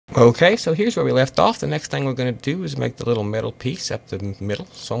Okay, so here's where we left off. The next thing we're going to do is make the little metal piece up the middle.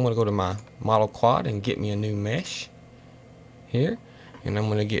 So I'm going to go to my model quad and get me a new mesh here. And I'm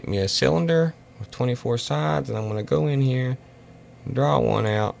going to get me a cylinder with 24 sides, and I'm going to go in here and draw one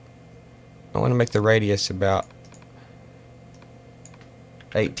out. I want to make the radius about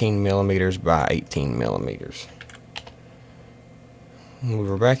 18 millimeters by 18 millimeters. Move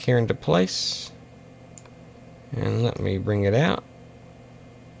her back here into place, and let me bring it out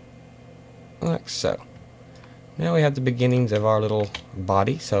like so. Now we have the beginnings of our little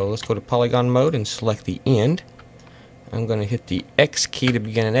body, so let's go to polygon mode and select the end. I'm going to hit the X key to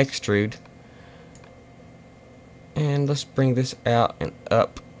begin an extrude, and let's bring this out and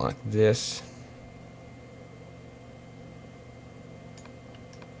up like this.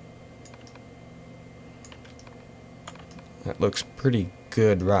 That looks pretty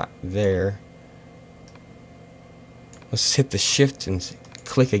good right there. Let's hit the shift and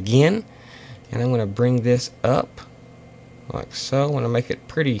click again, and I'm going to bring this up like so. I want to make it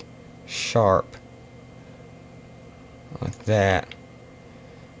pretty sharp like that.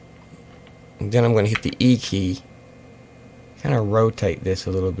 And then I'm going to hit the E key, kind of rotate this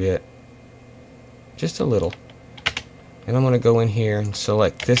a little bit, just a little. And I'm going to go in here and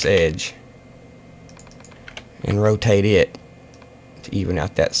select this edge and rotate it to even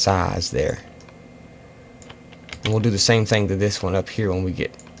out that size there. And we'll do the same thing to this one up here when we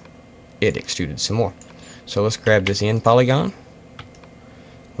get it extruded some more. So let's grab this end polygon.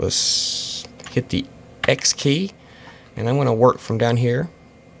 Let's hit the X key, and I'm going to work from down here,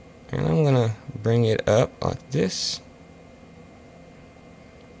 and I'm going to bring it up like this,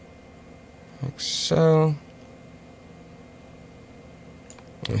 like so.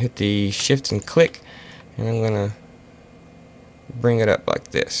 And hit the shift and click, and I'm going to bring it up like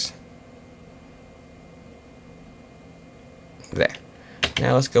this. There.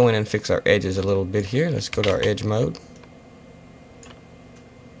 Now let's go in and fix our edges a little bit here. Let's go to our edge mode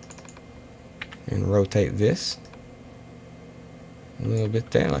and rotate this a little bit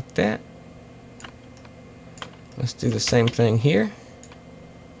there like that. Let's do the same thing here.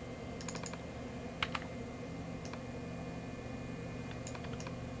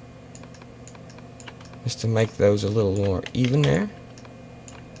 Just to make those a little more even there.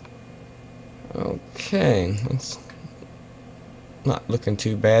 Okay, that's not looking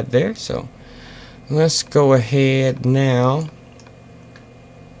too bad there, so let's go ahead now,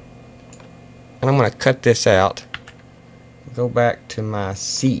 and I'm going to cut this out, go back to my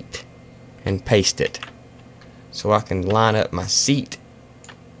seat and paste it so I can line up my seat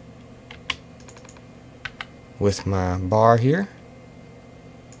with my bar here.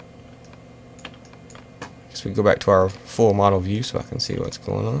 So we go back to our full model view so I can see what's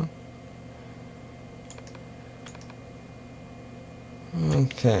going on.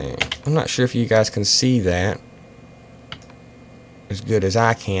 Okay, I'm not sure if you guys can see that as good as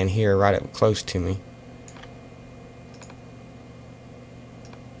I can here right up close to me.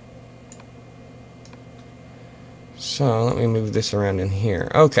 So let me move this around in here.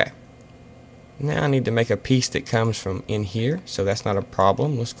 Okay, now I need to make a piece that comes from in here, so that's not a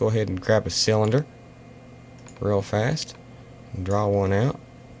problem. Let's go ahead and grab a cylinder real fast and draw one out.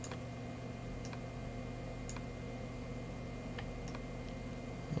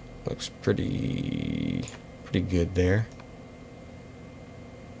 Looks pretty good there.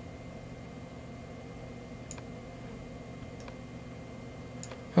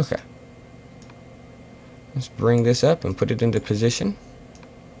 Okay. Let's bring this up and put it into position.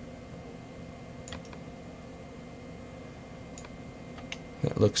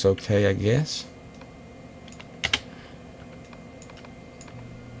 That looks okay, I guess.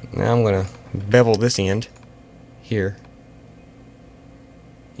 Now I'm going to bevel this end here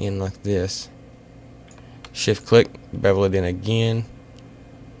in like this. Shift click, bevel it in again.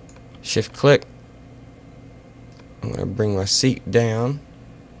 Shift click. I'm going to bring my seat down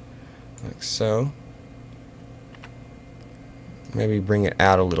like so. Maybe bring it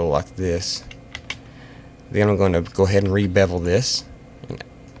out a little like this. Then I'm going to go ahead and re-bevel this and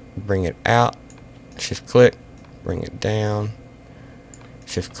bring it out. Shift click, bring it down.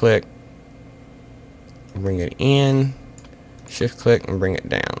 Shift click, bring it in. Shift click and bring it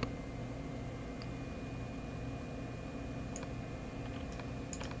down.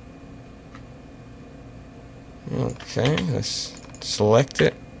 Okay, let's select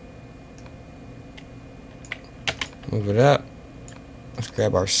it. Move it up. Let's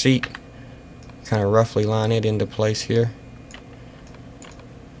grab our seat. Kind of roughly line it into place here.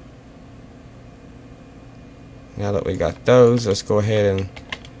 Now that we got those, let's go ahead and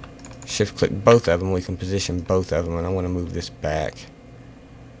shift click both of them. We can position both of them, and I want to move this back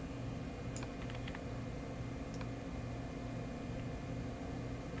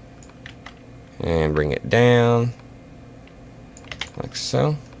and bring it down like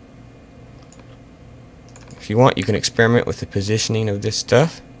so. If you want, you can experiment with the positioning of this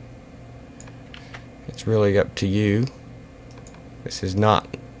stuff. It's really up to you. This is not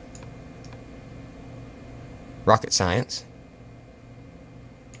rocket science.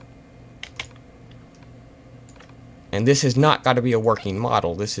 And this has not got to be a working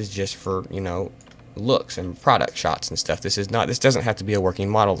model. This is just for, you know, looks and product shots and stuff. This doesn't have to be a working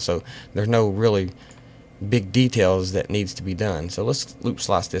model, so there's no really big details that needs to be done. So let's loop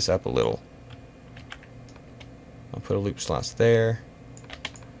slice this up a little. I'll put a loop slice there.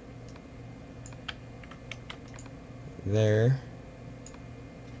 There.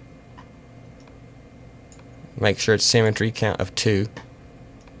 Make sure it's symmetry, count of 2.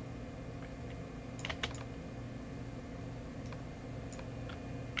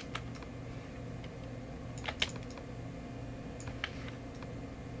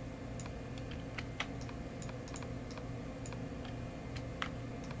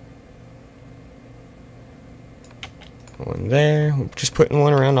 One there. We're just putting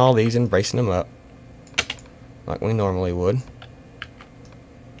one around all these and bracing them up like we normally would.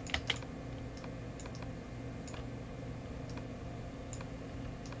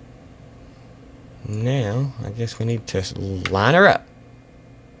 Now, I guess we need to line her up.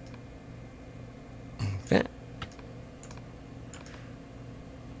 Like that.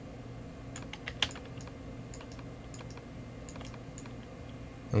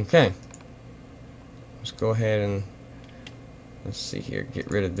 Okay. Let's go ahead and let's see here, get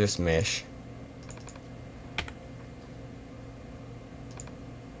rid of this mesh.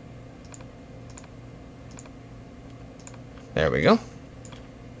 There we go.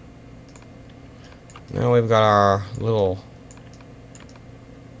 Now we've got our little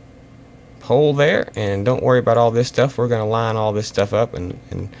hole there, and don't worry about all this stuff. We're going to line all this stuff up and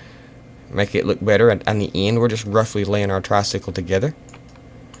make it look better. And on the end, we're just roughly laying our tricycle together.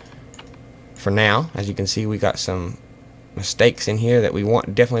 For now, as you can see, we got some mistakes in here that we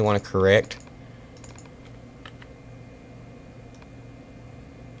definitely want to correct.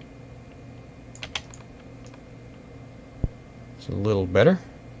 It's a little better.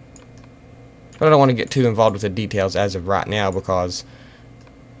 But I don't want to get too involved with the details as of right now because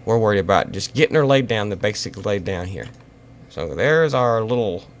we're worried about just getting her laid down, the basics laid down here. So there's our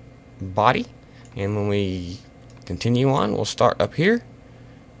little body, and when we continue on, we'll start up here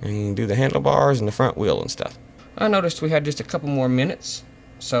and do the handlebars and the front wheel and stuff. I noticed we had just a couple more minutes,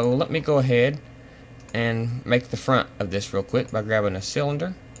 so let me go ahead and make the front of this real quick by grabbing a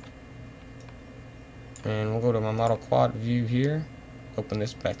cylinder. And we'll go to my model quad view here, open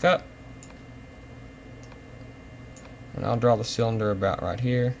this back up. And I'll draw the cylinder about right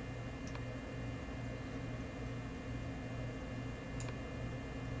here.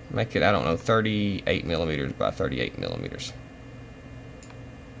 Make it, I don't know, 38 millimeters by 38 millimeters.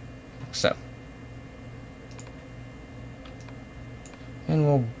 Like so. And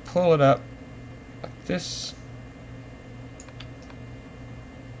we'll pull it up like this.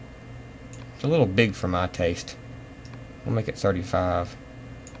 It's a little big for my taste. We'll make it 35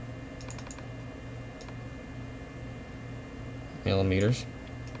 millimeters.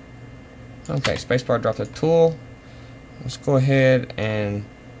 Okay, spacebar, drop the tool. Let's go ahead and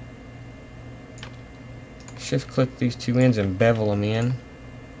shift click these two ends and bevel them in.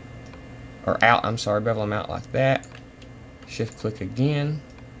 Or out, I'm sorry, bevel them out like that. Shift click again.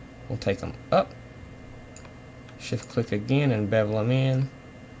 We'll take them up. Shift click again and bevel them in.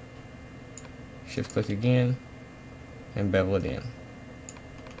 Shift click again and bevel it in.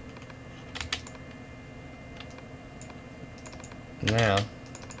 Now,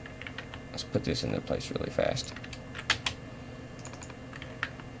 let's put this into place really fast.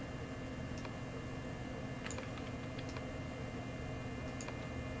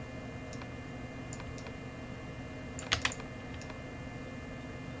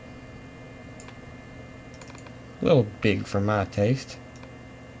 A little big for my taste.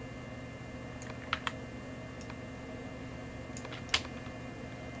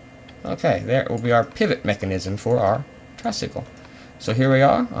 Okay, there will be our pivot mechanism for our tricycle. So here we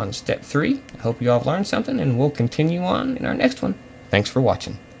are on step 3. I hope you all have learned something, and we'll continue on in our next one. Thanks for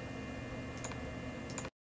watching.